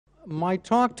My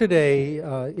talk today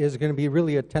is going to be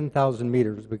really at 10,000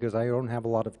 meters because I don't have a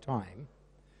lot of time.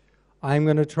 I'm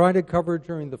going to try to cover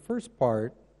during the first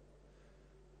part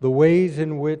the ways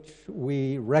in which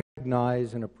we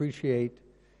recognize and appreciate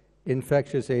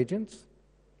infectious agents,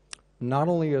 not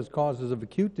only as causes of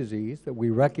acute disease that we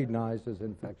recognize as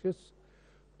infectious,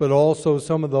 but also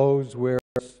some of those where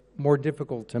it's more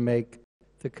difficult to make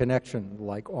the connection,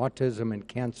 like autism and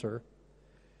cancer.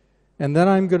 And then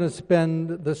I'm going to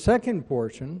spend the second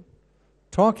portion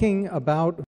talking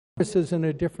about viruses in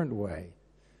a different way,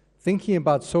 thinking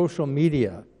about social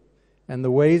media and the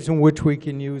ways in which we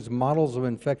can use models of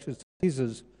infectious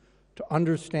diseases to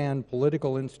understand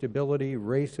political instability,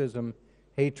 racism,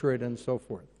 hatred, and so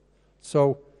forth.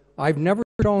 So I've never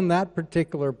shown that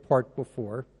particular part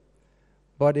before,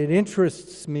 but it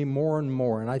interests me more and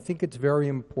more, and I think it's very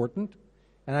important,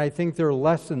 and I think there are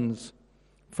lessons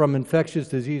from infectious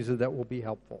diseases that will be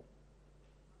helpful.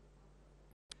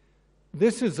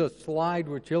 This is a slide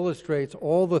which illustrates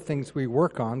all the things we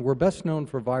work on. We're best known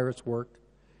for virus work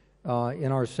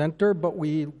in our center, but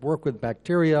we work with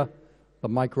bacteria, the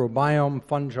microbiome,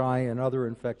 fungi, and other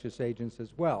infectious agents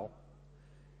as well.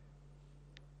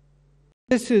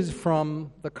 This is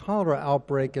from the cholera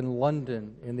outbreak in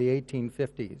London in the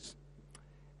 1850s.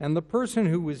 And the person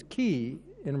who was key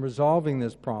in resolving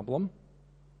this problem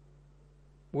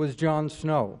was John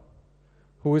Snow,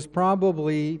 who was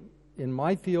probably, in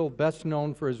my field, best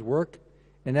known for his work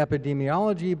in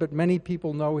epidemiology, but many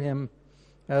people know him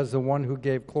as the one who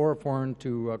gave chloroform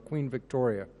to Queen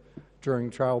Victoria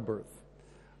during childbirth.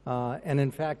 And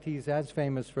in fact, he's as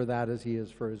famous for that as he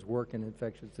is for his work in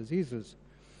infectious diseases.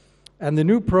 And the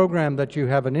new program that you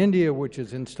have in India, which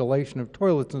is installation of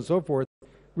toilets and so forth,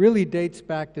 really dates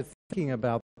back to thinking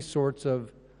about these sorts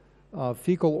of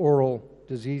fecal-oral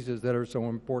diseases that are so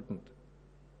important.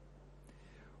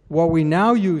 What we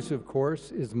now use, of course,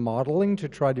 is modeling to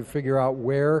try to figure out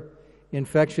where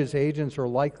infectious agents are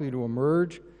likely to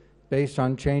emerge based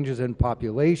on changes in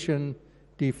population,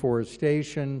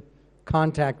 deforestation,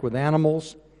 contact with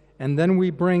animals, and then we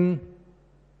bring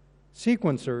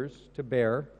sequencers to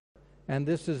bear, and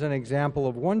this is an example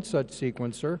of one such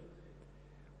sequencer.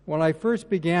 When I first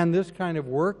began this kind of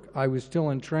work, I was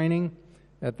still in training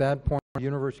at that point at the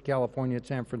University of California at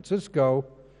San Francisco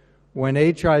when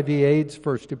HIV/AIDS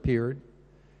first appeared,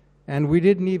 and we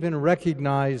didn't even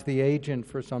recognize the agent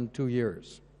for some 2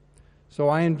 years. So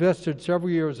I invested several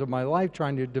years of my life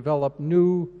trying to develop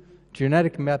new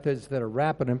genetic methods that are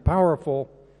rapid and powerful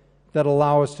that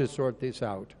allow us to sort this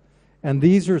out. And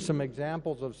these are some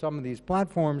examples of some of these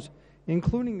platforms,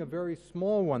 including a very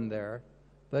small one there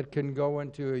that can go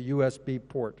into a USB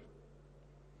port.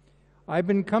 I've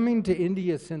been coming to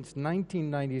India since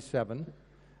 1997,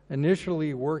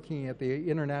 initially working at the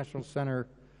International Center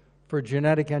for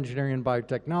Genetic Engineering and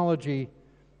Biotechnology,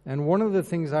 and one of the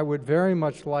things I would very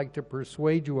much like to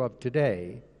persuade you of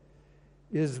today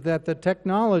is that the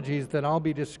technologies that I'll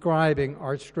be describing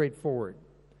are straightforward.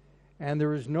 And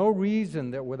there is no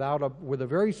reason that with a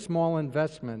very small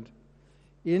investment,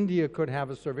 India could have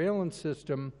a surveillance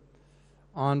system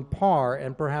on par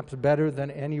and perhaps better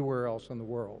than anywhere else in the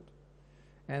world.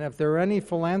 And if there are any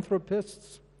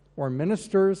philanthropists or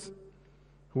ministers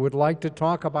who would like to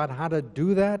talk about how to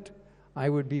do that, I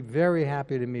would be very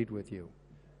happy to meet with you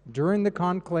during the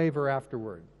conclave or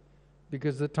afterward,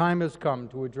 because the time has come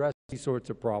to address these sorts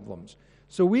of problems.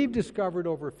 So we've discovered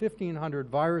over 1,500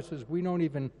 viruses. We don't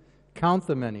even count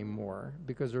them anymore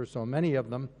because there are so many of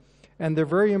them. And they're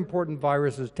very important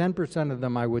viruses. 10% of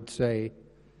them, I would say,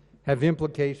 have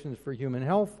implications for human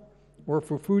health or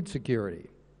for food security.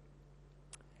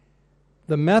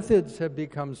 The methods have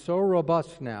become so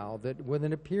robust now that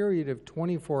within a period of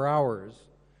 24 hours,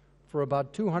 for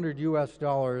about $200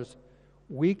 US,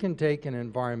 we can take an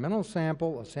environmental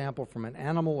sample, a sample from an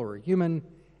animal or a human,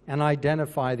 and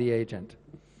identify the agent.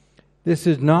 This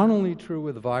is not only true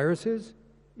with viruses,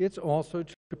 it's also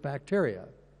true with bacteria.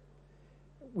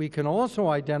 We can also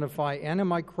identify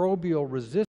antimicrobial resistance